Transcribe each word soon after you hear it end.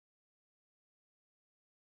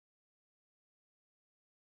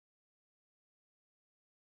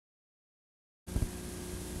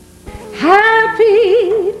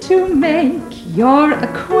happy to make your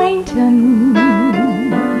acquaintance.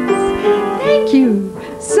 Thank you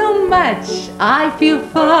so much, I feel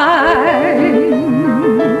fine.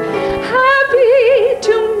 Happy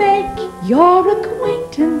to make your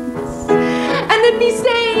acquaintance. And let me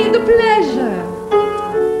say the pleasure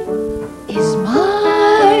is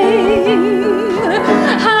mine.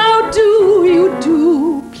 How do you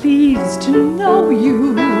do? Pleased to know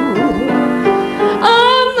you.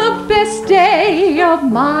 On the best day of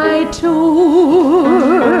my tour,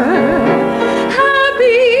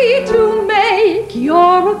 happy to make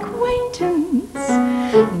your acquaintance.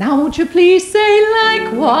 Now won't you please say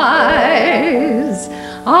likewise?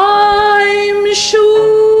 I'm sure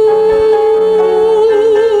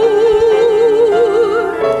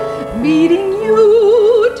meeting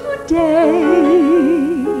you today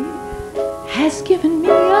has given me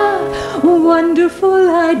a wonderful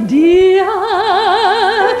idea.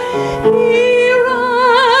 Here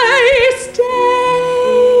I stay.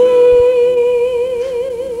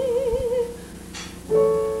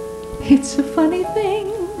 It's a funny thing.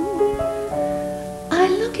 I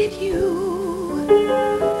look at you,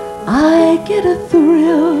 I get a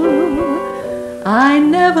thrill I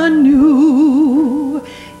never knew.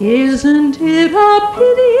 Isn't it a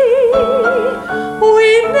pity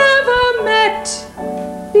we never met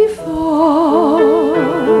before?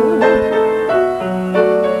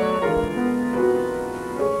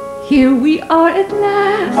 Here we are at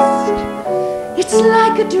last. It's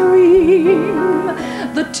like a dream,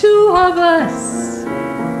 the two of us,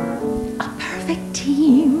 a perfect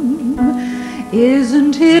team.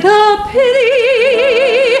 Isn't it a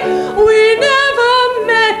pity we never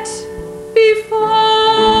met before?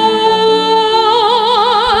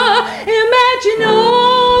 Imagine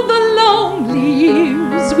all the lonely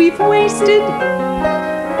years we've wasted.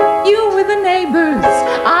 You with the neighbors,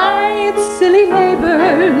 I the silly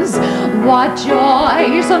neighbors. What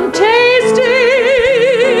joys untasted.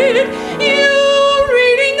 You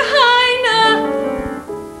reading Heine,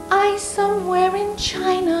 I somewhere in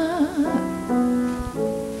China.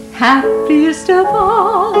 Happiest of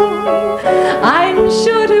all, I'm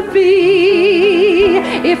sure to be,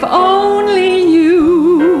 if only you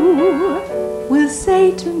will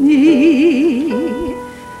say to me,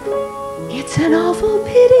 it's an awful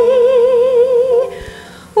pity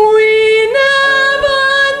we never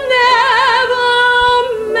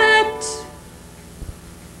met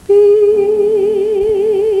before.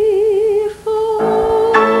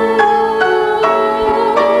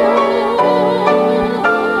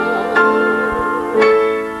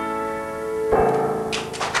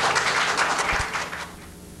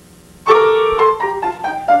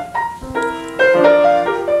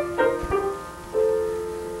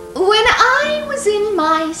 When I was in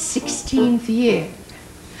my 16th year,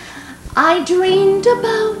 I dreamed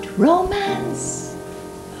about romance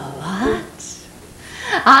a lot.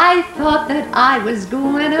 I thought that I was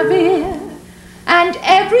Guinevere and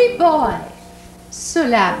every boy se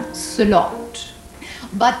Lancelot.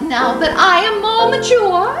 But now that I am more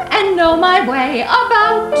mature and know my way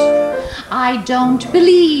about, I don't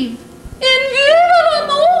believe in Vive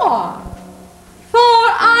l'amour, for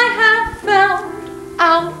I have found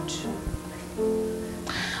out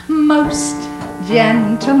most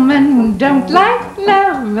gentlemen don't like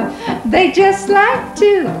love, they just like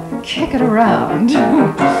to kick it around.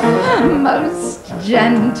 Most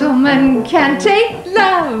gentlemen can't take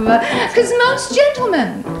love, 'cause most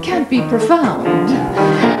gentlemen can't be profound.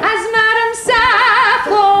 As Madame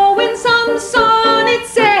Sappho in some sonnet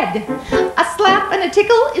said, a slap and a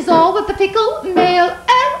tickle is all that the fickle male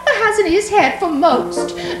ever has in his head. For most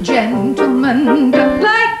gentlemen don't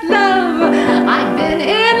like love. I've been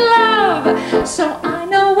in love, so I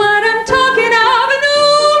know what I'm talking of, and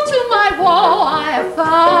all to my woe I have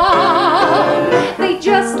found they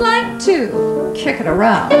just like to kick it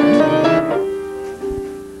around.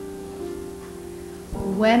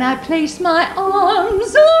 When I place my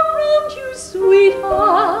arms around you,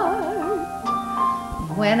 sweetheart,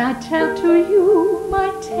 when I tell to you my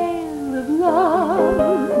tale of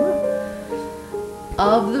love,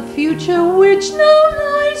 of the future which now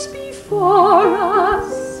lies before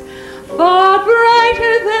us, far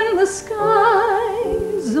brighter than the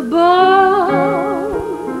skies above.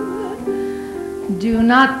 Do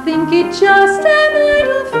not think it just an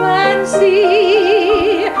idle fancy,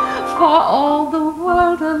 for all the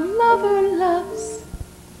world a lover loves,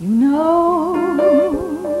 you know.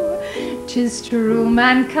 'Tis true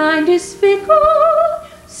mankind is fickle,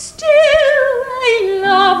 still I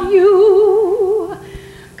love you.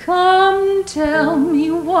 Come tell me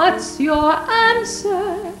what's your answer,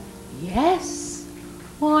 yes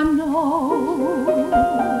or no.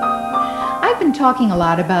 I've been talking a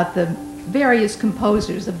lot about the various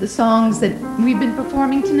composers of the songs that we've been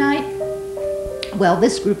performing tonight. Well,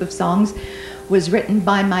 this group of songs was written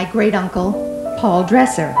by my great-uncle, Paul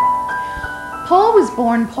Dresser. Paul was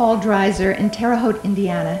born Paul Dreiser in Terre Haute,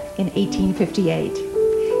 Indiana in 1858.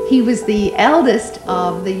 He was the eldest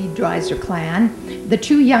of the Dreiser clan, the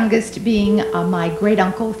two youngest being my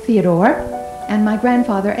great-uncle Theodore and my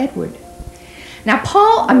grandfather Edward. Now,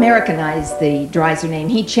 Paul Americanized the Dreiser name.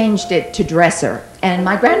 He changed it to Dresser, and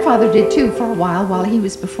my grandfather did too for a while he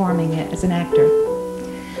was performing it as an actor.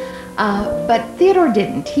 But Theodore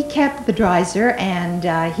didn't. He kept the Dreiser, and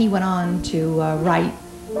he went on to write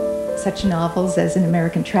such novels as An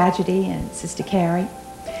American Tragedy and Sister Carrie.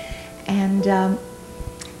 And,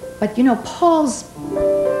 but you know, Paul's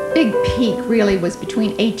big peak really was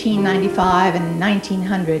between 1895 and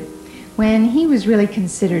 1900, when he was really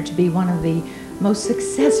considered to be one of the most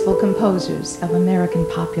successful composers of American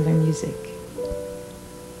popular music.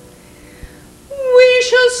 We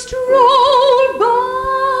shall stroll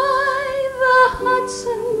by the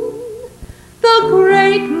Hudson, the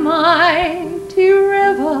great mighty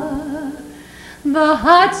river, the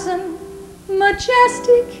Hudson,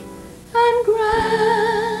 majestic and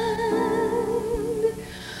grand,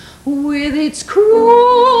 with its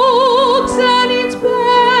crooks and its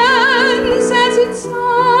bends as it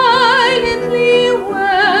silently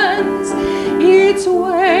wends its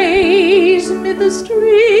ways mid the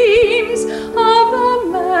streams of the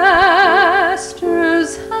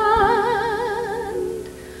master's hand.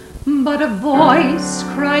 But a voice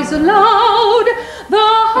cries aloud, the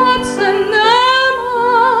Hudson am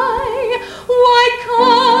I, why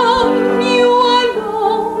come you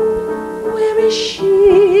alone, where is she?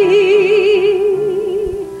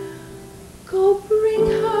 Go bring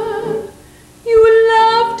her, you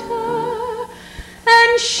loved her,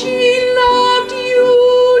 and she loved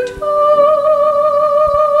you too.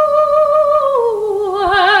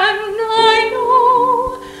 And I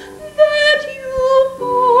know that you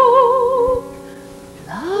both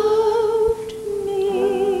loved me.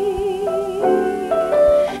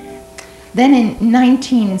 Then in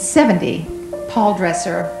 1970, Paul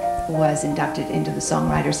Dresser was inducted into the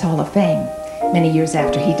Songwriters Hall of Fame many years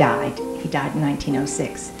after he died. He died in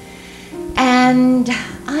 1906. And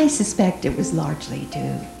I suspect it was largely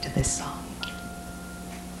due to this song.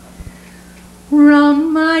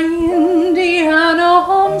 Round my Indiana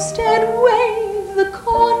homestead wave the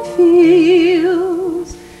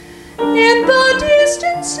cornfields. In the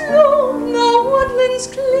distance loom the woodlands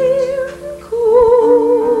clear and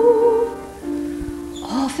cool.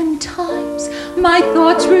 Oftentimes my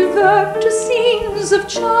thoughts revert to scenes of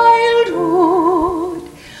childhood,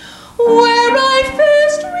 where I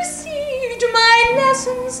first received my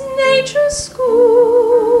lessons nature's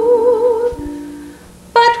school.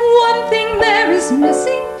 But one thing there is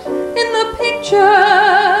missing in the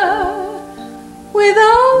picture.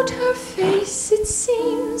 Without her face it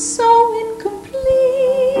seems so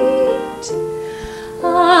incomplete.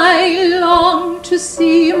 I long to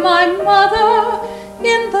see my mother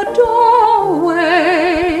in the doorway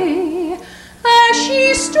as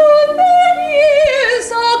she stood there years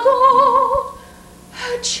ago,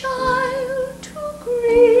 her child to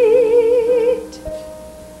greet.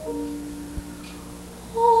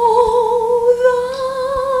 Oh, the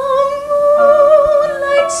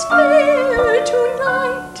moonlight's fair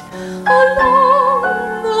tonight along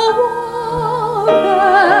the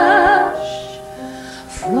Wabash.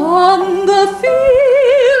 From the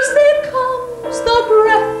fields there comes the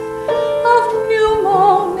breath of new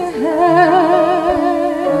mown hay.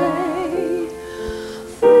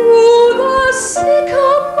 Through the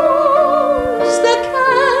sycamores the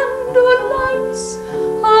candle lights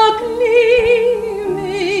are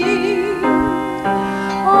gleaming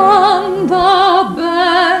on the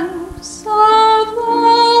banks of the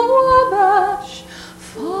Wabash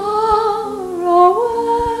far away.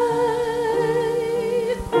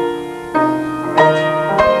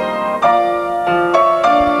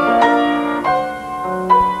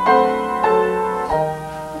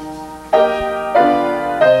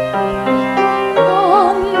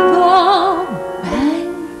 On the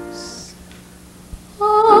banks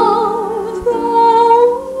of the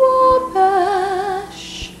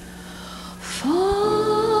Wabash far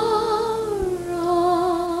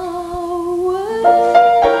away.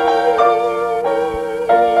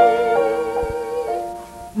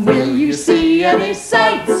 Will you see any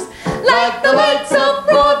sights like the lights of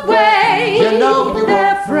Broadway? You know you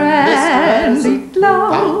their won't. friendly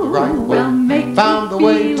glow Found the right way. will make Found you the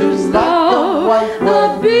way to feel light the slow. white The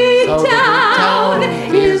way. big So the town town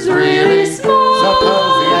is really small.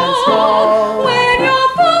 Suppose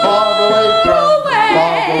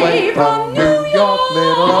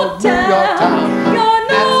town.